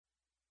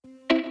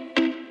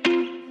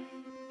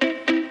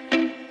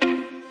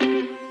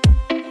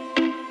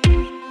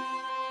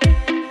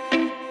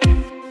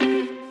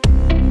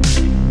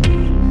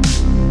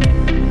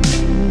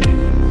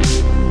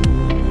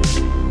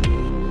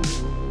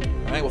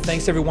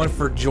Thanks everyone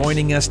for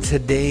joining us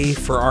today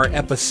for our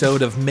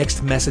episode of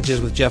Mixed Messages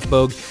with Jeff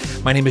Bogue.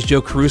 My name is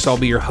Joe Caruso. I'll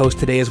be your host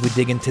today as we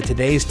dig into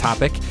today's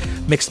topic.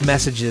 Mixed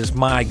messages,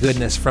 my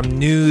goodness, from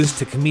news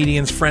to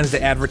comedians, friends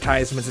to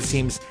advertisements. It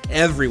seems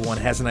everyone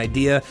has an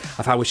idea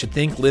of how we should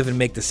think, live, and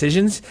make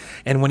decisions.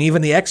 And when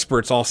even the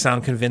experts all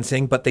sound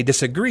convincing, but they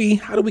disagree,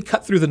 how do we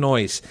cut through the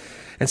noise?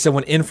 And so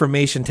when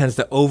information tends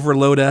to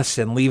overload us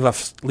and leave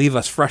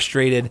us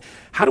frustrated,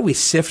 how do we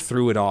sift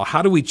through it all?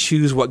 How do we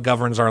choose what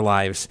governs our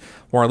lives?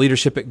 Well, our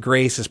leadership at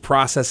Grace is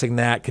processing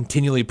that,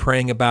 continually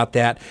praying about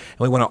that, and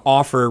we want to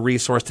offer a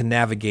resource to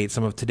navigate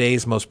some of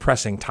today's most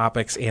pressing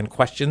topics and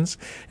questions,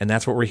 and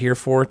that's what we're here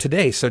for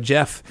today. So,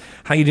 Jeff,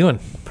 how you doing?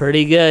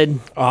 Pretty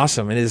good.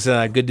 Awesome. It is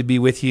good to be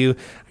with you.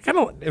 I kind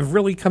of have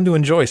really come to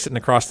enjoy sitting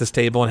across this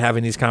table and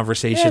having these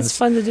conversations. Yeah, it's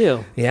fun to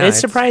do. Yeah, it's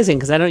surprisring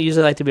because I don't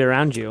usually like to be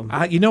around you.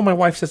 My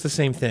wife says the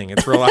same thing.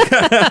 It's real.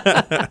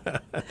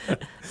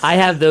 I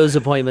have those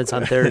appointments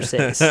on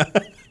Thursdays.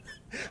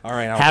 All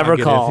right, Have her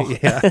call.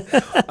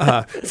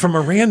 Yeah. From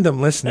a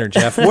random listener,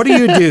 Jeff, what do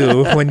you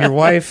do when your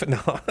wife?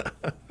 No.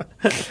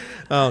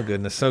 Oh,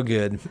 goodness, so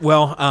good.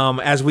 Well,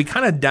 as we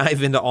kind of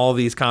dive into all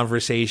these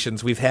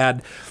conversations, we've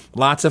had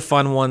lots of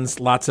fun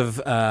ones, lots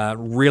of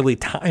really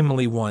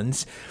timely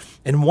ones.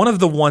 And one of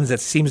the ones that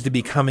seems to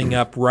be coming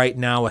up right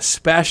now,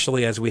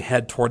 especially as we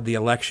head toward the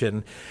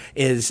election,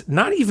 is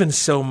not even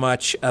so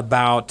much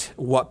about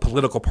what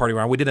political party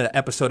we're on. We did an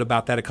episode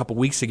about that a couple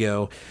weeks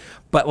ago.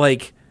 But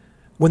like,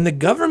 when the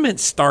government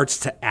starts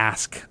to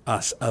ask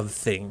us of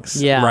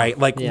things, right?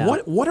 Like,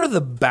 what are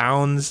the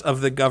bounds of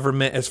the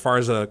government as far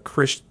as a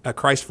Christ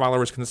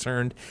follower is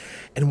concerned?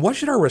 And what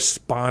should our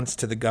response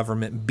to the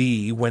government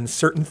be when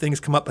certain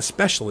things come up,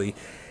 especially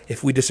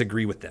if we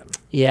disagree with them?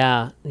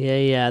 Yeah.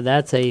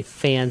 That's a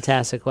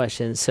fantastic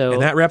question.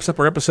 And that wraps up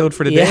our episode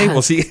for today. Yeah.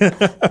 We'll see.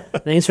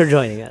 Thanks for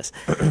joining us.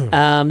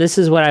 This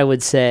is what I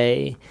would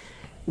say.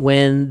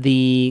 When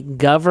the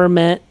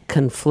government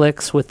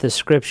conflicts with the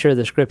scripture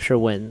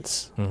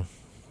wins.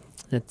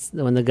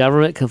 When the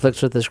government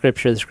conflicts with the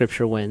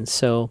scripture wins.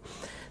 So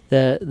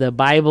the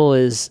Bible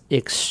is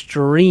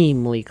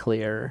extremely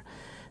clear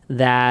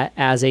that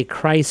as a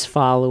Christ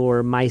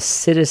follower, my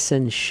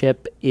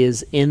citizenship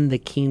is in the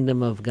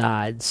kingdom of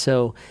God.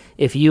 So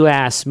if you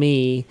ask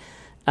me,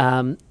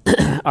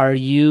 are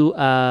you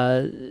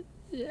a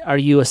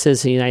citizen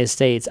of the United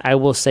States? I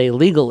will say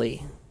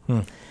legally.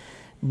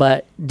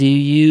 But do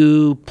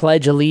you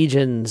pledge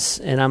allegiance?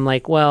 And I'm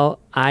like, well,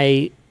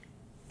 I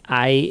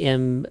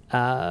am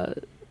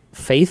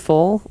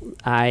faithful.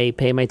 I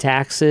pay my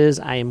taxes.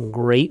 I am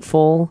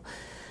grateful.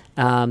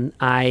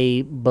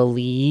 I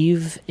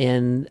believe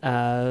in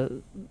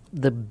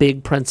the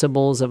big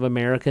principles of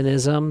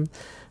Americanism.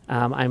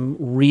 I'm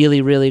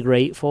really, really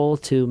grateful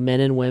to men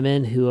and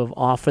women who have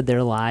offered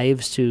their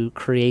lives to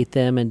create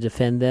them and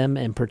defend them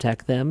and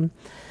protect them.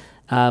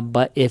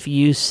 But if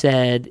you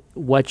said,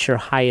 what's your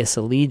highest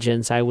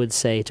allegiance, I would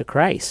say to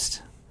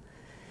Christ.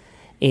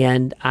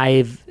 And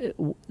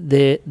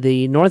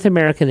the North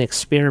American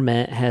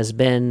experiment has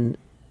been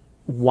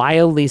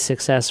wildly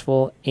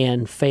successful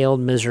and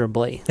failed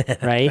miserably,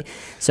 right?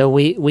 So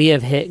we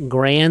have hit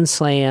grand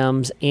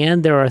slams,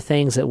 and there are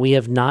things that we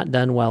have not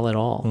done well at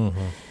all.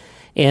 Mm-hmm.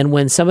 And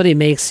when somebody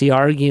makes the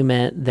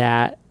argument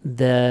that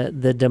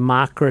the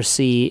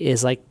democracy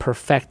is like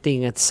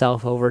perfecting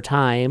itself over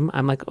time,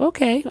 I'm like,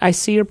 okay, I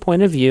see your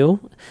point of view.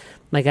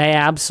 Like, I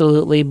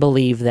absolutely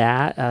believe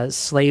that.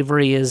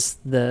 Slavery is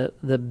the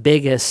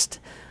biggest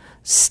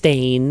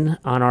stain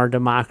on our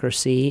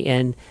democracy,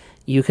 and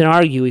you can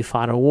argue we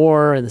fought a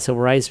war and the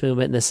civil rights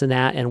movement and this and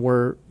that, and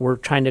we're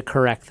trying to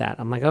correct that.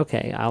 I'm like,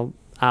 okay,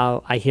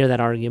 I hear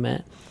that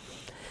argument.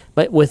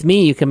 But with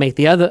me, you can make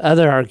the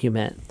other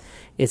argument.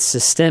 It's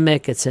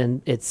systemic. It's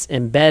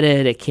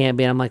embedded. It can't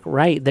be. I'm like,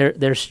 right.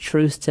 There's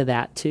truth to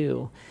that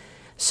too.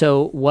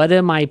 So what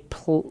am I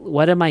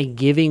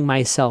giving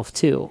myself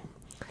to?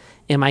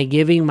 Am I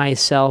giving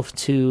myself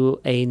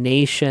to a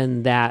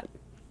nation that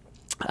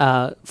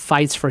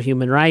fights for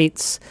human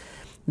rights,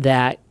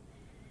 that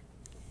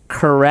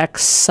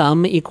corrects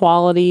some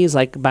equalities,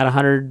 like about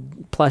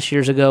 100 plus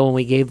years ago when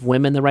we gave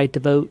women the right to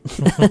vote?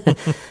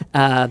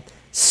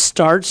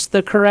 Starts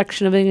the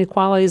correction of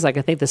inequalities. Like,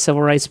 I think the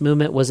civil rights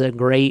movement was a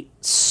great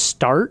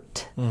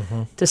start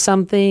to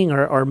something,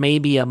 or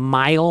maybe a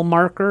mile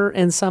marker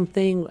in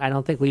something. I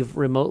don't think we've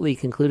remotely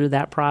concluded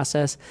that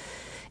process.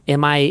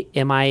 Am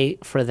I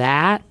for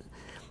that?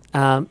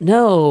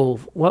 No.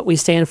 What we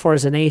stand for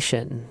as a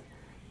nation: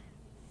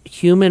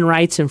 human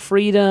rights and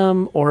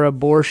freedom, or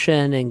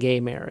abortion and gay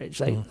marriage.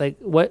 Like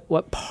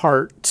what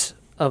part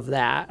of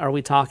that are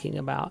we talking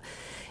about?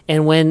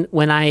 And when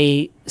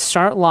I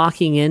start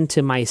locking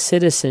into my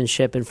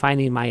citizenship and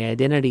finding my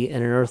identity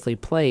in an earthly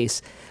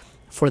place,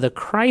 for the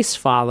Christ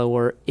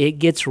follower, it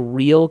gets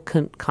real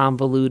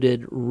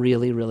convoluted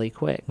really, really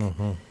quick.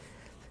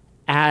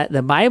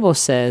 The Bible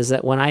says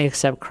that when I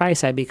accept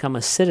Christ, I become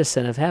a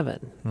citizen of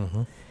heaven.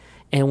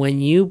 And when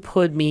you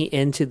put me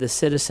into the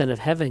citizen of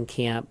heaven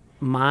camp,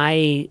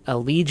 my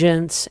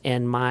allegiance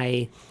and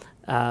my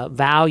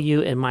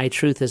value and my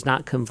truth is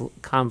not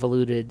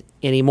convoluted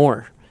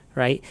anymore,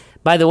 right?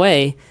 By the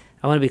way,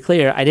 I want to be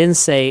clear. I didn't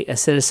say a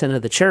citizen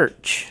of the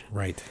church.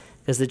 Right.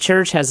 Because the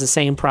church has the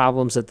same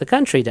problems that the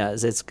country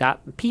does. It's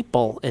got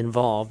people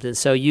involved. And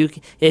so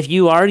if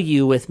you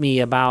argue with me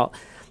about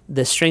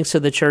the strengths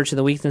of the church and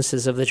the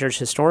weaknesses of the church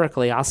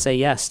historically, I'll say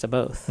yes to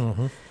both.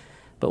 Mm-hmm.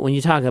 But when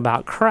you talk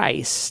about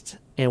Christ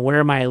and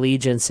where my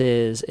allegiance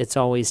is, it's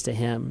always to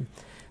him.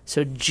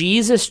 So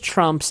Jesus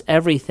trumps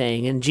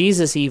everything. And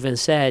Jesus even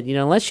said,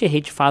 unless you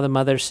hate your father,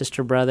 mother,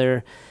 sister,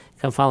 brother,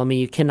 come follow me,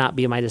 you cannot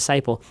be my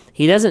disciple.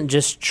 He doesn't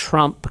just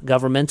trump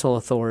governmental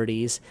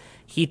authorities.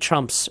 He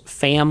trumps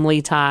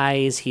family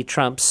ties. He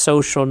trumps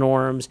social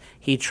norms.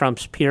 He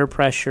trumps peer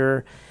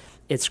pressure.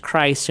 It's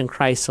Christ and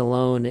Christ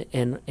alone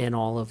in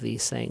all of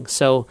these things.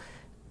 So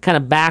kind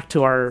of back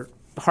to our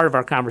heart of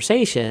our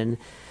conversation,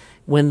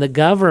 when the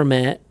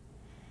government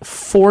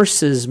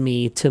forces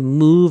me to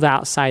move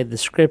outside the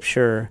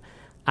Scripture,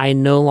 I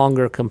no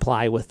longer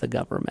comply with the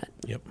government,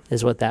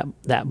 is what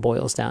that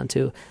boils down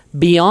to.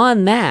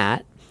 Beyond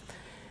that,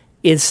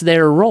 it's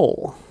their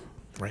role.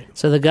 Right.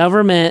 So the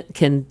government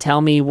can tell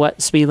me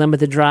what speed limit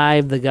to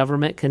drive. The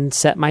government can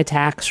set my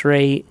tax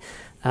rate.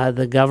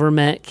 The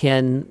government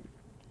can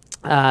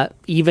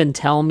even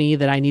tell me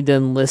that I need to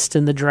enlist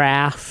in the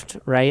draft.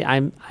 Right.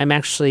 I'm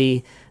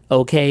actually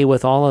okay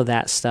with all of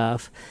that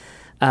stuff.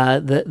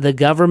 The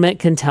government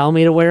can tell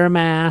me to wear a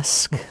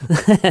mask.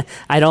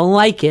 I don't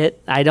like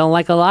it. I don't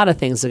like a lot of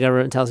things the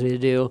government tells me to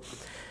do,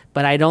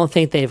 but I don't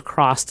think they've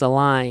crossed a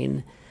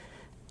line.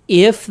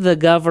 If the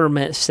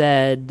government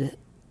said,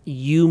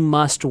 you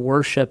must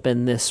worship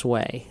in this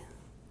way.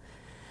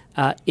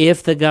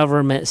 If the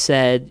government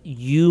said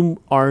you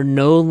are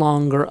no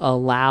longer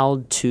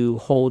allowed to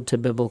hold to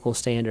biblical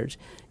standards,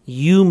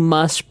 you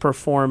must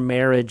perform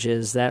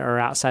marriages that are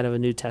outside of a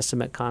New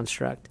Testament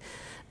construct,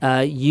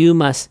 you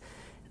must,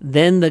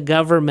 then the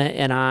government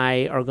and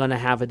I are going to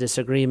have a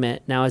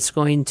disagreement. Now, it's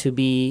going to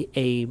be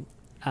a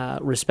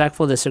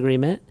respectful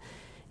disagreement.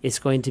 It's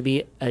going to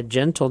be a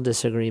gentle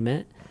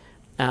disagreement.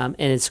 And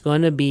it's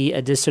going to be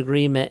a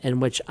disagreement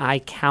in which I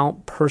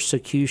count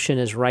persecution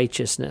as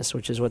righteousness,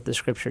 which is what the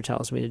Scripture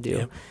tells me to do.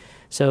 Yep.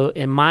 So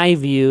in my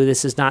view,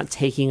 this is not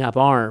taking up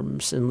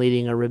arms and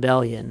leading a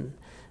rebellion.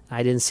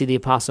 I didn't see the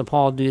Apostle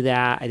Paul do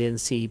that. I didn't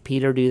see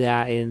Peter do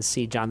that. I didn't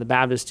see John the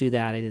Baptist do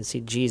that. I didn't see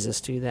Jesus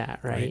do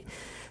that, right?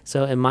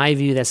 So in my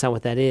view, that's not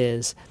what that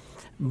is.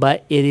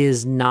 But it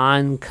is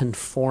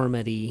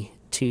non-conformity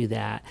to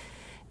that.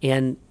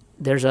 And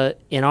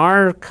in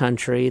our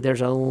country,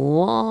 there's a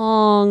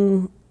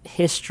long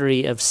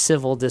history of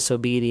civil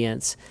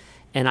disobedience,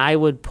 and I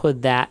would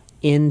put that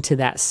into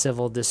that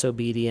civil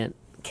disobedient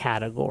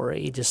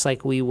category, just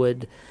like we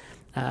would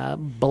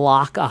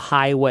block a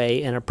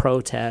highway in a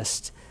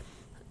protest.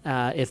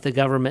 If the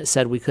government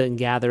said we couldn't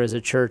gather as a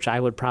church, I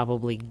would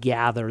probably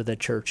gather the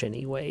church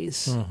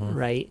anyways,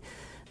 right?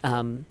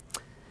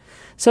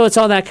 So it's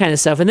all that kind of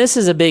stuff. And this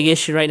is a big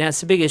issue right now.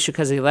 It's a big issue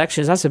because of the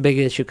elections. That's a big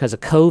issue because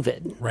of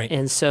COVID. Right.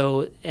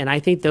 And I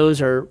think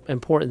those are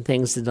important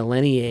things to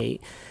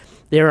delineate.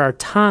 There are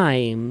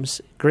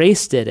times,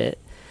 Grace did it,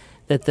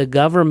 that the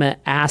government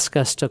asked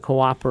us to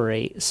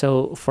cooperate.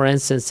 So, for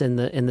instance, in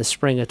the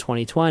spring of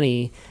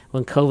 2020,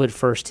 when COVID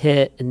first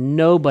hit,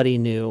 nobody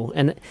knew.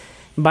 And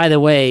by the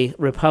way,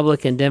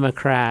 Republican,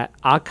 Democrat,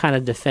 I'll kind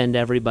of defend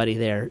everybody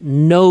there.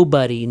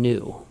 Nobody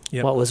knew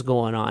what was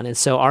going on. And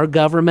so our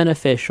government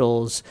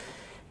officials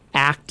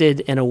acted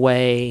in a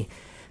way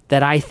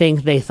that I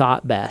think they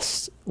thought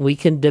best. We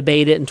can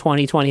debate it in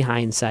 2020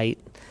 hindsight,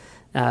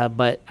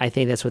 but I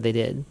think that's what they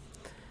did.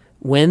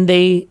 When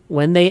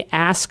they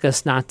asked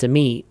us not to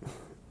meet,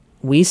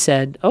 we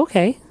said,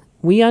 okay,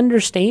 we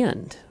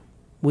understand.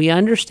 We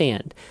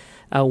understand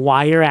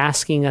why you're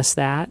asking us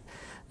that.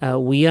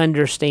 We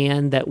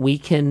understand that we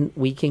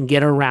can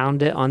get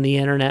around it on the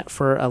internet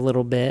for a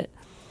little bit.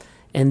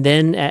 And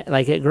then, at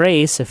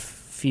Grace, a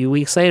few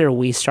weeks later,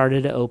 we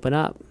started to open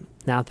up.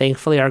 Now,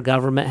 thankfully, our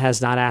government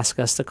has not asked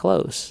us to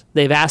close.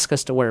 They've asked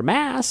us to wear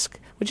masks,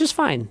 which is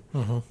fine,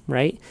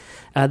 right?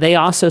 They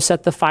also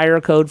set the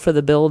fire code for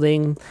the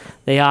building.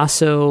 They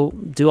also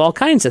do all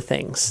kinds of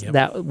things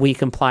that we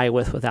comply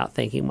with without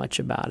thinking much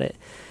about it.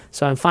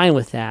 So I'm fine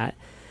with that.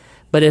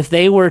 But if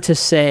they were to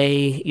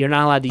say, you're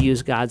not allowed to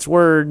use God's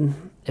word,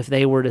 if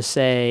they were to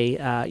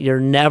say, you're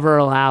never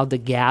allowed to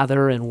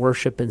gather and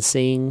worship and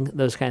sing,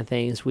 those kind of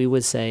things, we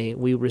would say,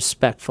 we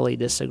respectfully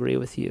disagree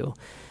with you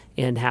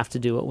and have to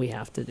do what we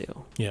have to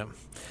do. Yeah.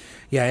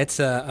 Yeah, it's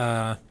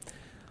a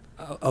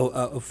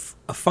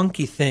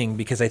funky thing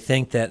because I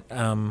think that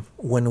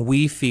when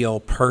we feel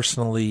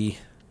personally,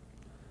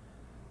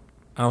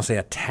 I don't say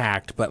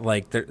attacked,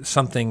 but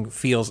something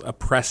feels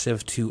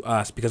oppressive to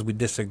us because we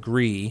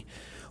disagree,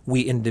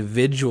 we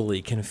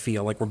individually can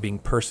feel like we're being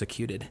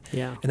persecuted.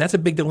 Yeah. And that's a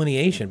big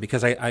delineation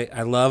because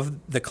I love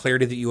the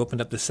clarity that you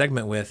opened up the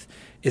segment with.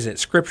 Is it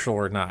scriptural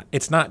or not?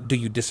 It's not do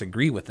you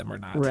disagree with them or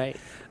not. Right.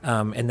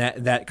 And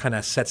that kind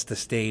of sets the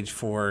stage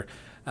for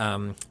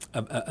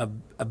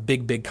a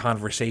big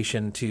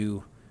conversation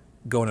to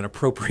go in an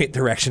appropriate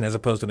direction as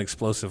opposed to an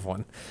explosive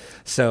one.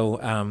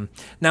 So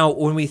now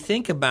when we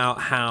think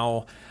about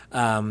how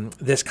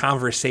this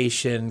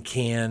conversation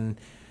can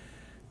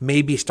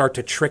maybe start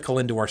to trickle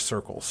into our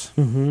circles.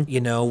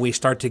 Mm-hmm. We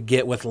start to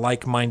get with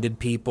like-minded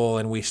people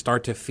and we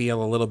start to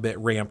feel a little bit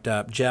ramped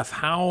up. Jeff,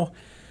 how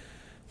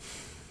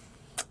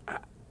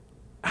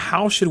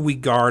should we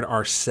guard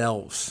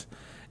ourselves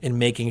in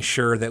making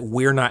sure that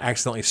we're not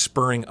accidentally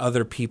spurring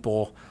other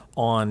people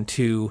on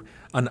to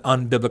an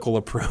unbiblical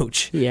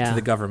approach to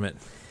the government?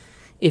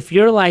 If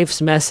your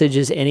life's message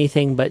is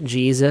anything but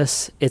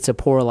Jesus, it's a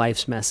poor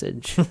life's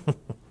message.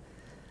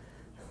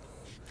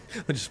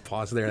 We'll just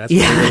pause there. That's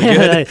really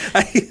good.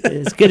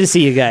 It's good to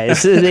see you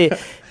guys.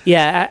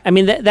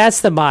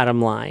 That's the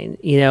bottom line,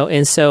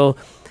 and so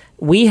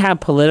we have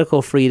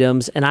political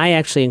freedoms, and I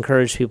actually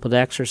encourage people to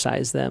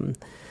exercise them.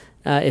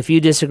 If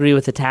you disagree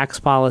with the tax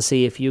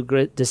policy, if you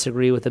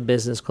disagree with the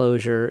business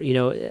closure,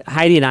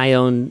 Heidi and I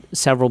own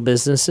several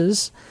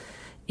businesses,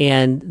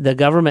 and the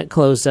government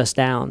closed us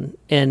down,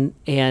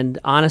 and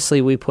honestly,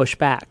 we pushed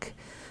back.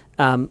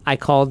 I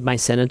called my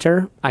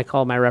senator. I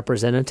called my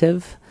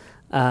representative.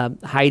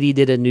 Heidi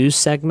did a news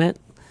segment,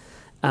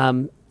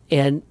 and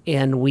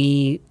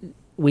we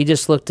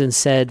just looked and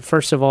said,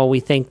 first of all, we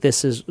feel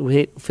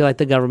like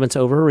the government's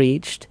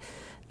overreached,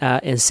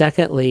 and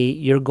secondly,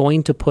 you're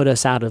going to put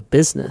us out of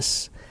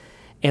business.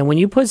 And when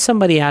you put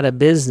somebody out of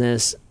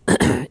business,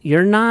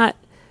 you're not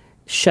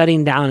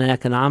shutting down an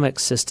economic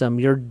system;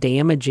 you're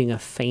damaging a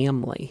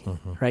family,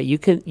 right? You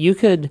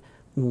could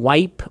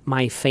wipe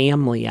my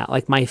family out.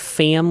 Like my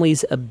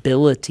family's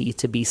ability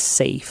to be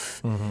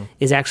safe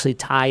is actually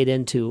tied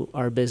into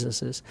our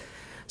businesses.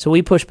 So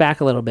we push back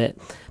a little bit.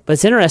 But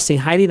it's interesting,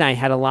 Heidi and I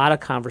had a lot of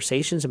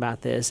conversations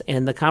about this,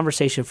 and the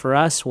conversation for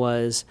us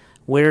was,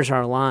 where's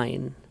our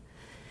line?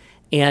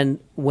 And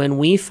when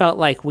we felt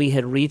like we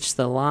had reached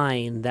the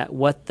line, that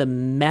what the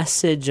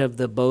message of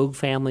the Bogue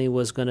family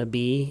was going to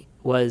be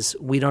was,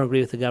 we don't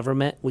agree with the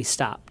government, we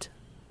stopped.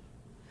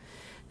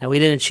 Now, we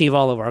didn't achieve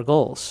all of our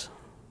goals.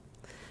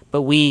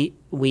 But we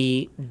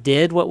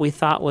did what we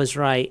thought was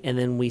right, and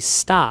then we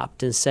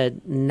stopped and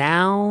said,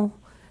 now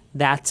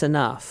that's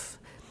enough,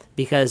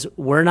 because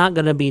we're not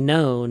going to be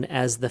known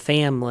as the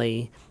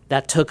family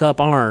that took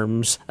up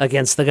arms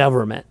against the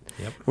government.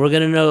 Yep. We're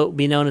going to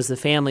be known as the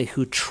family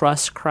who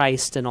trusts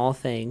Christ in all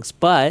things.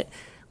 But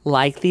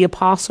like the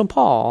Apostle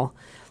Paul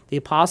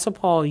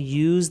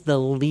used the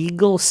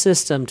legal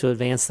system to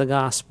advance the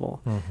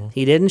gospel. Mm-hmm.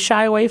 He didn't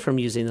shy away from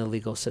using the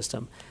legal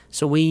system.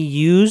 So we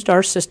used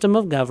our system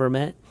of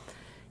government.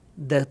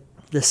 The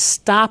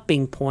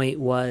stopping point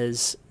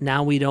was,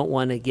 now we don't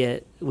want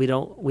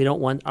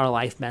our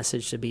life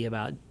message to be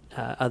about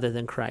other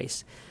than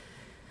Christ.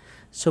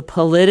 So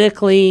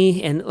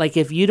politically, and like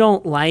if you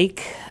don't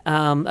like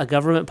a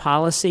government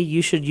policy,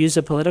 you should use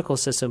a political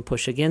system,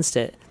 push against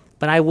it.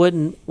 But I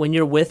wouldn't, when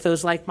you're with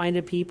those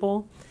like-minded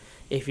people,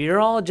 if you're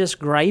all just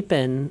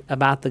griping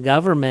about the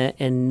government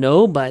and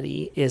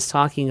nobody is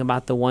talking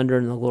about the wonder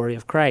and the glory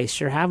of Christ,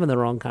 you're having the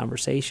wrong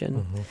conversation.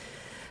 Mm-hmm.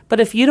 But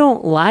if you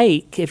don't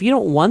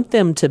want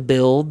them to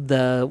build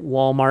the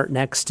Walmart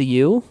next to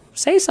you,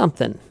 say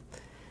something,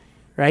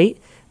 right?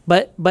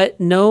 But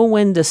know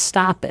when to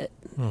stop it,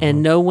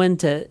 and know when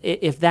to,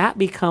 if that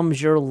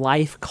becomes your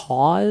life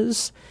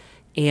cause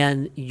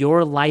and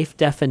your life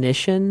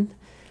definition,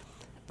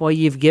 boy,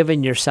 you've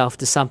given yourself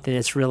to something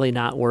that's really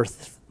not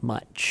worth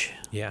much.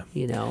 Yeah.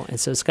 And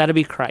so it's got to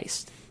be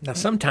Christ. Now,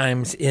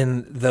 sometimes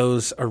in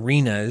those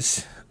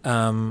arenas,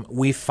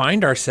 we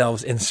find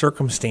ourselves in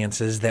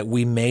circumstances that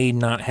we may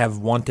not have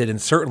wanted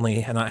and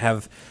certainly not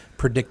have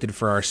predicted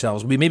for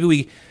ourselves. We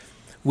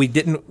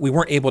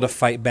weren't able to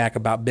fight back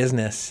about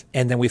business,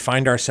 and then we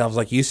find ourselves,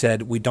 like you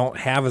said, we don't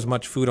have as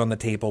much food on the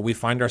table. We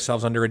find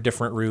ourselves under a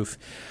different roof,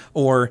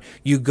 or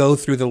you go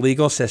through the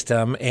legal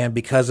system, and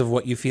because of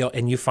what you feel,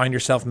 and you find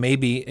yourself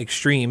maybe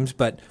extremes,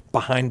 but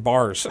behind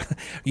bars,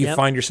 you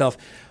find yourself.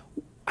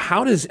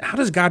 How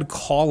does God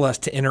call us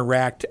to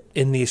interact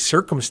in these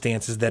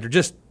circumstances that are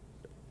just,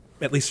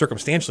 at least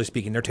circumstantially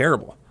speaking, they're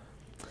terrible?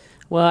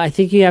 Well, I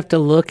think you have to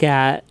look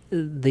at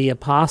the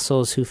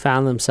apostles who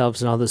found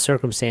themselves in all the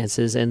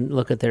circumstances and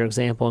look at their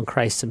example in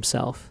Christ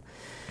himself.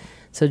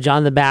 So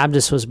John the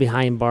Baptist was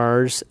behind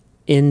bars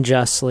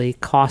unjustly,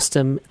 cost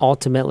him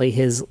ultimately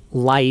his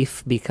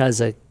life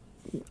because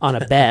on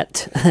a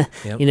bet,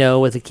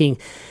 with the king.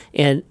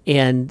 And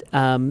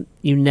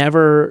you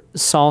never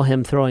saw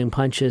him throwing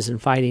punches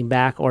and fighting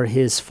back or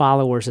his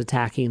followers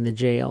attacking the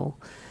jail.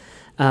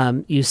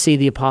 You see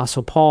the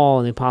Apostle Paul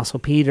and the Apostle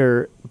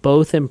Peter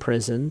both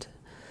imprisoned.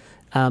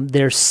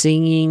 They're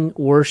singing,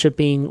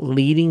 worshiping,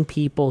 leading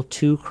people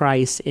to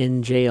Christ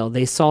in jail.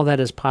 They saw that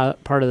as part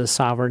of the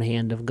sovereign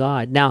hand of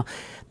God. Now,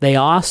 they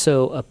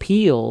also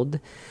appealed,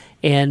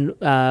 and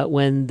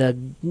when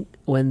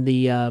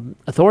the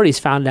authorities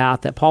found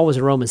out that Paul was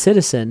a Roman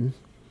citizen,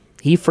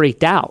 he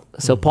freaked out.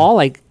 So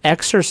Paul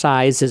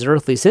exercised his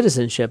earthly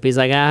citizenship. He's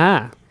like,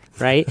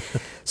 right?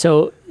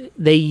 So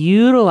they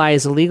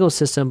utilize the legal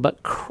system, but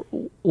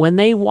when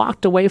they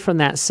walked away from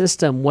that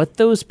system, what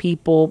those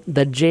people,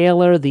 the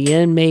jailer, the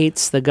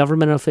inmates, the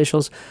government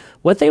officials,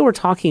 what they were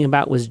talking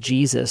about was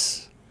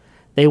Jesus.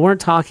 They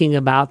weren't talking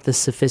about the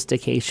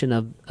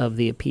sophistication of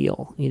the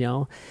appeal, you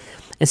know?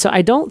 And so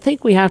I don't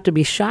think we have to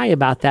be shy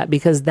about that,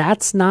 because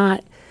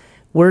the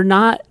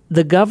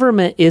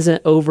government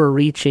isn't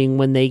overreaching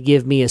when they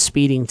give me a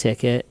speeding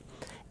ticket,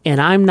 and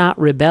I'm not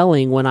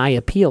rebelling when I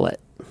appeal it.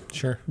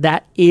 Sure.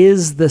 That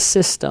is the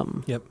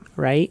system. Yep.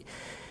 Right?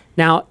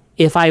 Now,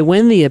 if I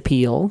win the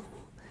appeal,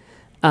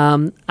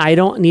 I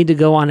don't need to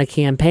go on a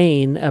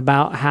campaign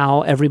about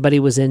how everybody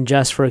was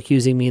unjust for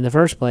accusing me in the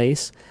first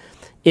place.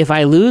 If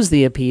I lose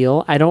the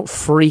appeal, I don't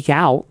freak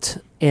out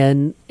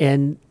and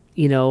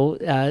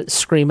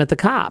scream at the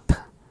cop,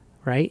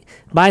 right?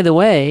 By the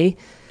way,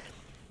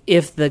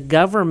 if the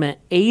government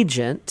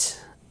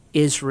agent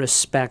is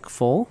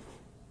respectful,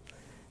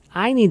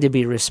 I need to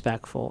be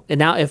respectful. And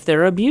now, if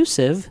they're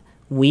abusive,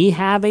 we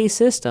have a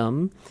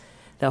system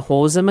that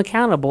holds them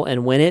accountable.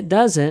 And when it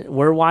doesn't,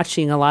 we're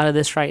watching a lot of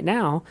this right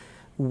now,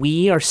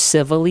 we are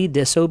civilly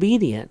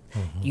disobedient.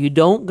 Mm-hmm. You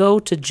don't go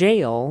to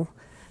jail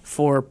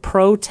for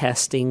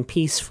protesting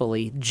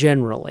peacefully,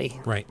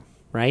 generally. Right.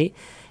 Right?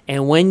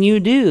 And when you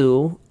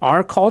do,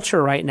 our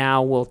culture right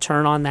now will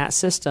turn on that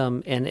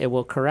system and it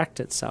will correct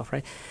itself,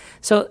 right?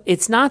 So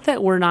it's not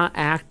that we're not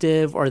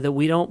active or that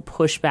we don't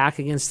push back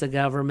against the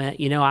government.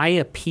 You know, I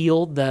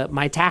appealed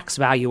my tax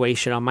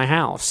valuation on my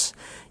house.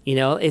 You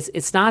know,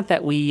 it's not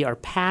that we are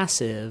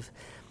passive,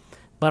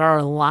 but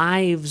our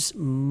lives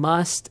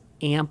must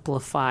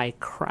amplify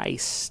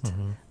Christ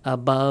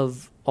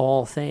above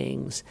all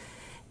things.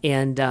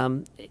 And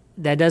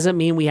that doesn't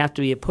mean we have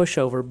to be a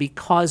pushover,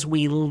 because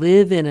we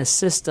live in a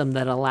system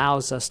that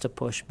allows us to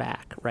push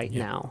back right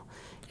now,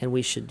 and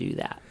we should do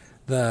that.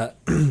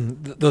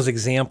 Those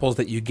examples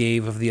that you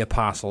gave of the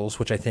apostles,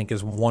 which I think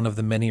is one of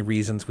the many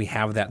reasons we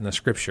have that in the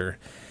Scripture,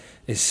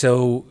 is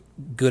so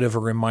good of a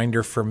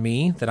reminder for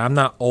me that I'm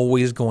not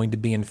always going to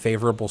be in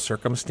favorable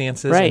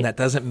circumstances, right. And that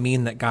doesn't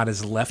mean that God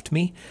has left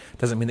me,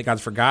 doesn't mean that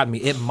God's forgotten me.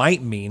 It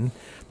might mean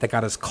that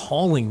God is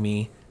calling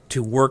me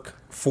to work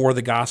for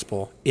the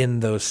gospel in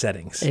those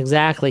settings.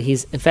 Exactly.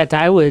 In fact,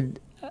 I would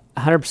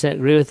 100%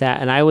 agree with that,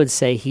 and I would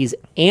say he's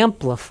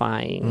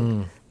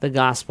amplifying the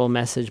gospel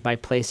message by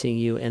placing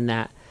you in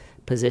that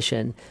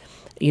position.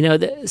 You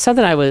know,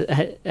 something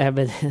have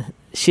been,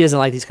 she doesn't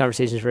like these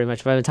conversations very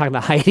much, but I've been talking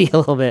about Heidi a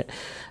little bit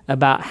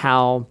about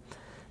how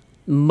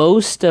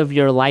most of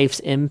your life's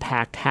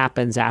impact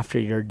happens after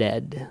you're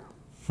dead.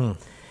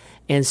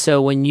 And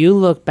so when you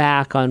look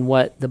back on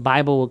what the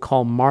Bible would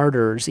call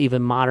martyrs,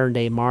 even modern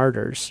day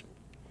martyrs,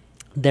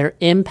 their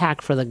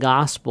impact for the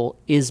gospel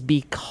is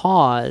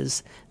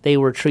because they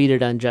were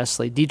treated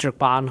unjustly. Dietrich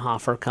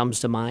Bonhoeffer comes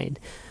to mind,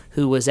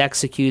 who was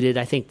executed,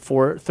 I think, 3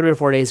 or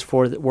 4 days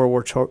before World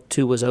War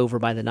II was over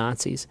by the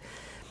Nazis.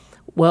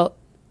 Well,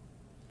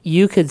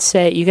 you could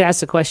ask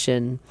the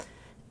question,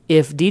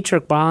 if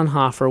Dietrich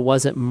Bonhoeffer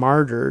wasn't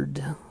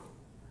martyred,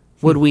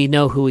 would we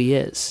know who he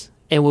is?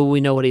 And would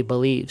we know what he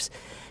believes?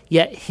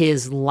 Yet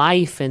his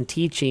life and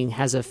teaching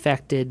has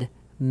affected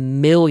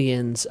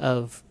millions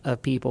of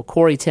people.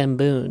 Corrie ten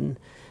Boom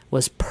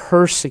was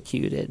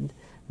persecuted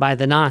by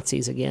the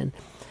Nazis again.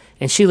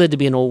 And she lived to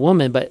be an old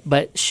woman,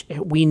 but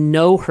we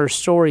know her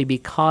story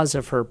because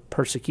of her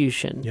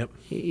persecution. Yep.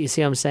 You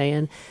see what I'm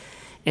saying?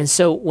 And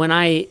so when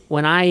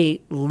I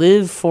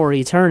live for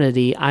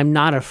eternity, I'm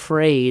not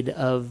afraid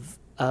of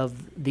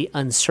the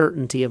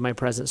uncertainty of my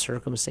present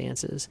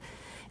circumstances.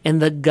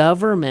 And the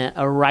government,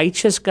 a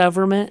righteous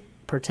government,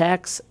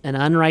 protects, an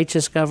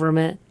unrighteous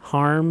government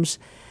harms,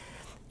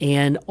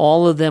 and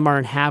all of them are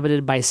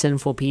inhabited by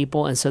sinful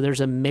people. And so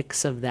there's a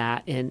mix of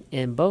that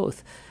in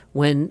both.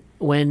 When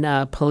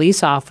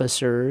police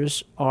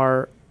officers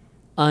are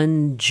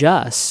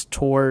unjust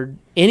toward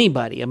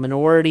anybody, a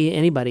minority,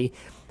 anybody,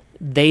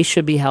 they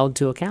should be held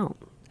to account.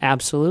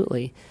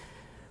 Absolutely.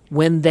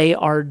 When they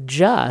are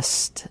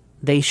just,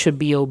 they should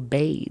be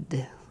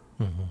obeyed.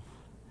 Mm-hmm.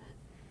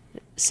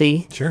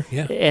 See? Sure,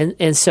 yeah.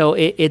 And so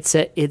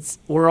it's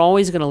we're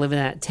always going to live in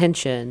that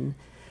tension.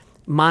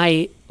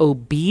 My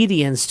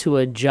obedience to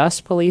a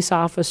just police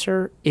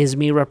officer is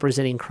me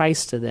representing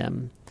Christ to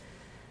them.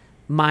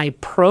 My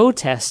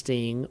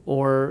protesting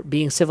or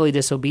being civilly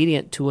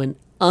disobedient to an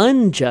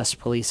unjust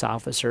police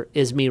officer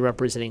is me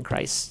representing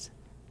Christ's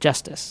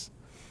justice.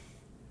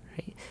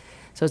 Right?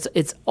 So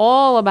it's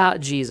all about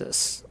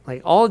Jesus,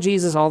 like all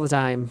Jesus all the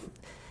time,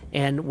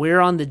 and we're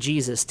on the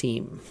Jesus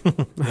team,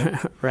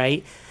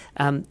 right?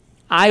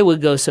 I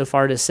would go so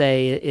far to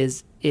say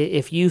is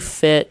if you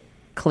fit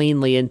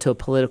cleanly into a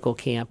political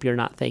camp, you're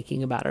not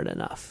thinking about it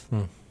enough.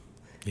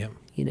 Yeah.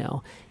 You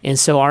know, and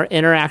so our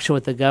interaction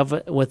with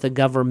the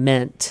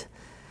government,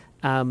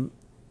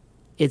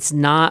 it's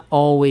not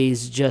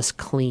always just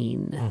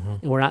clean.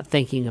 Mm-hmm. We're not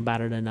thinking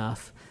about it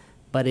enough,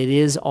 but it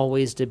is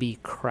always to be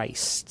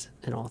Christ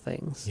in all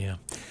things. Yeah,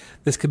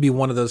 this could be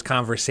one of those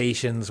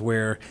conversations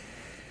where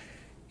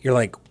you're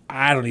like,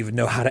 I don't even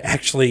know how to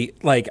actually,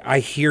 like, I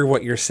hear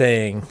what you're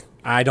saying,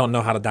 I don't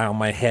know how to dial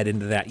my head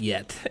into that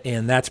yet.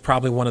 And that's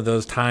probably one of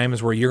those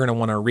times where you're going to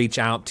want to reach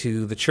out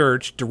to the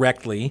church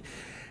directly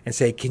and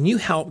say, can you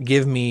help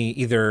give me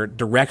either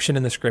direction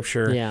in the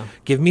Scripture,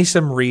 give me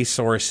some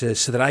resources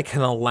so that I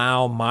can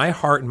allow my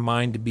heart and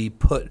mind to be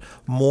put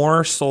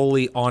more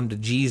solely onto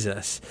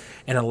Jesus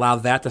and allow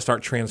that to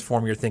start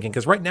transforming your thinking?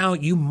 Because right now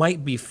you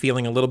might be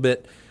feeling a little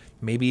bit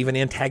maybe even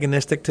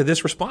antagonistic to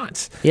this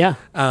response.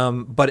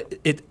 But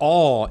it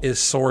all is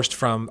sourced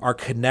from our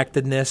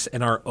connectedness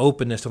and our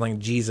openness to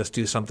letting Jesus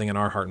do something in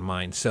our heart and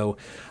mind. So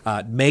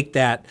make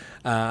that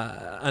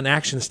an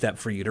action step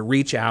for you to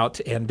reach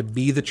out and to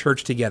be the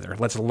church together.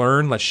 Let's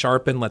learn, let's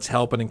sharpen, let's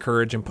help and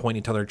encourage and point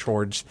each other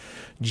towards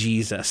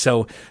Jesus.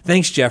 So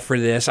thanks, Jeff, for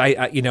this.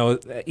 I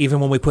even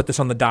when we put this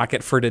on the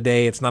docket for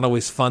today, it's not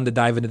always fun to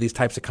dive into these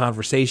types of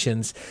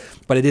conversations,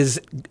 but it is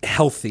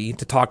healthy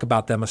to talk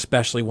about them,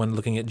 especially when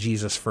looking at Jesus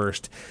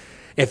first.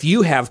 If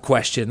you have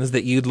questions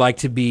that you'd like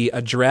to be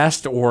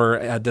addressed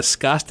or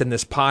discussed in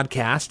this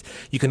podcast,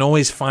 you can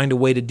always find a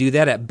way to do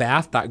that at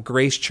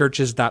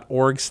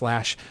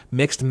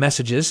bath.gracechurches.org/mixed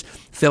messages.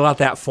 Fill out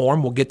that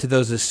form. We'll get to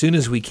those as soon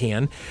as we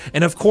can.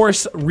 And of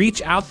course,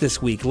 reach out this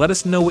week. Let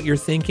us know what you're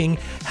thinking.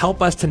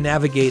 Help us to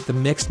navigate the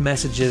mixed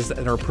messages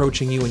that are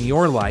approaching you in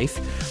your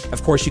life.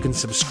 Of course, you can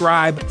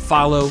subscribe,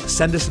 follow,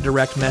 send us a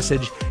direct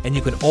message, and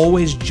you can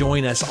always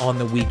join us on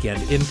the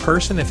weekend in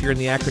person if you're in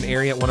the Akron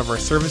area at one of our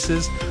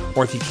services,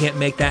 or if you can't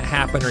make that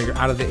happen or you're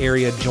out of the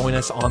area, join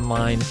us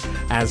online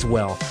as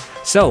well.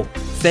 So,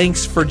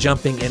 thanks for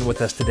jumping in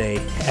with us today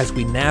as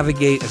we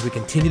navigate, as we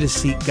continue to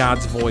seek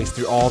God's voice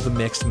through all the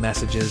mixed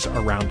messages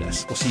around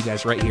us. We'll see you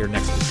guys right here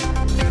next week.